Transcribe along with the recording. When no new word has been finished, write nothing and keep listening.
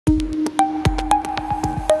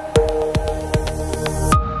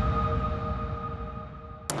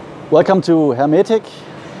Welcome to Hermetic.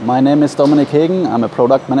 My name is Dominic Hagen. I'm a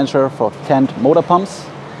product manager for canned motor pumps.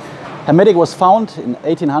 Hermetic was founded in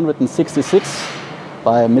 1866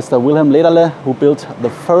 by Mr. Wilhelm Lederle, who built the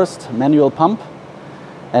first manual pump.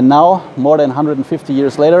 And now, more than 150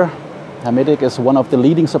 years later, Hermetic is one of the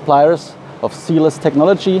leading suppliers of sealess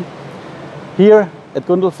technology. Here at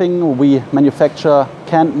Gundelfingen, we manufacture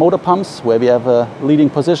canned motor pumps, where we have a leading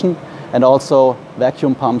position, and also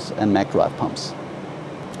vacuum pumps and mag drive pumps.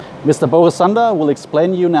 Mr. Boris Sander will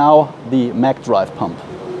explain you now the mag drive pump.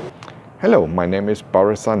 Hello, my name is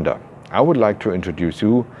Boris Sander. I would like to introduce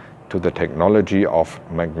you to the technology of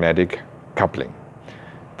magnetic coupling.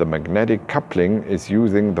 The magnetic coupling is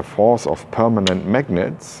using the force of permanent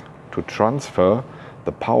magnets to transfer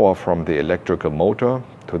the power from the electrical motor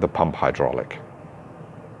to the pump hydraulic.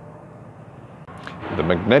 The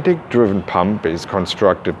magnetic-driven pump is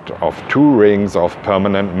constructed of two rings of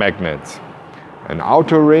permanent magnets. An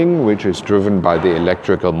outer ring, which is driven by the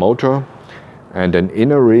electrical motor, and an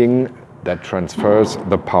inner ring that transfers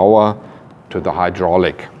the power to the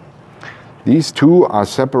hydraulic. These two are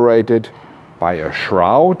separated by a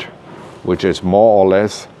shroud, which is more or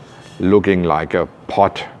less looking like a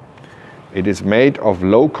pot. It is made of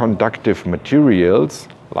low conductive materials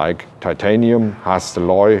like titanium,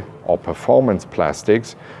 hastelloy or performance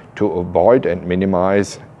plastics to avoid and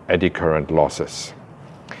minimize eddy current losses.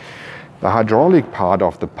 The hydraulic part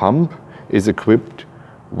of the pump is equipped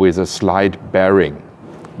with a slide bearing.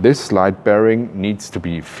 This slide bearing needs to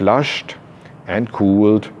be flushed and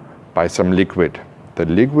cooled by some liquid. The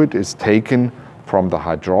liquid is taken from the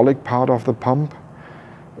hydraulic part of the pump,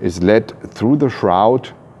 is led through the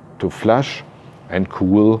shroud to flush and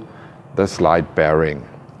cool the slide bearing.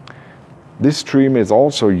 This stream is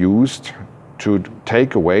also used to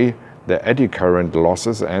take away the eddy current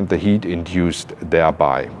losses and the heat induced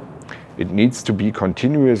thereby. It needs to be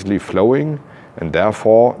continuously flowing, and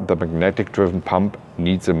therefore the magnetic-driven pump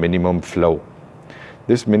needs a minimum flow.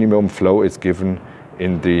 This minimum flow is given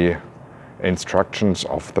in the instructions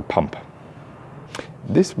of the pump.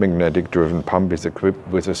 This magnetic-driven pump is equipped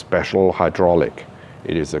with a special hydraulic.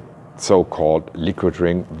 It is a so-called liquid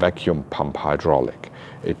ring vacuum pump hydraulic.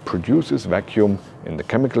 It produces vacuum in the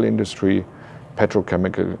chemical industry,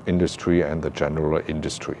 petrochemical industry, and the general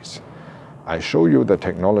industries. I show you the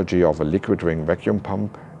technology of a liquid ring vacuum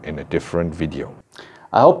pump in a different video.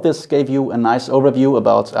 I hope this gave you a nice overview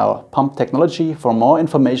about our pump technology. For more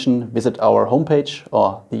information, visit our homepage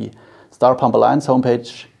or the Star Pump Alliance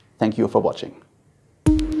homepage. Thank you for watching.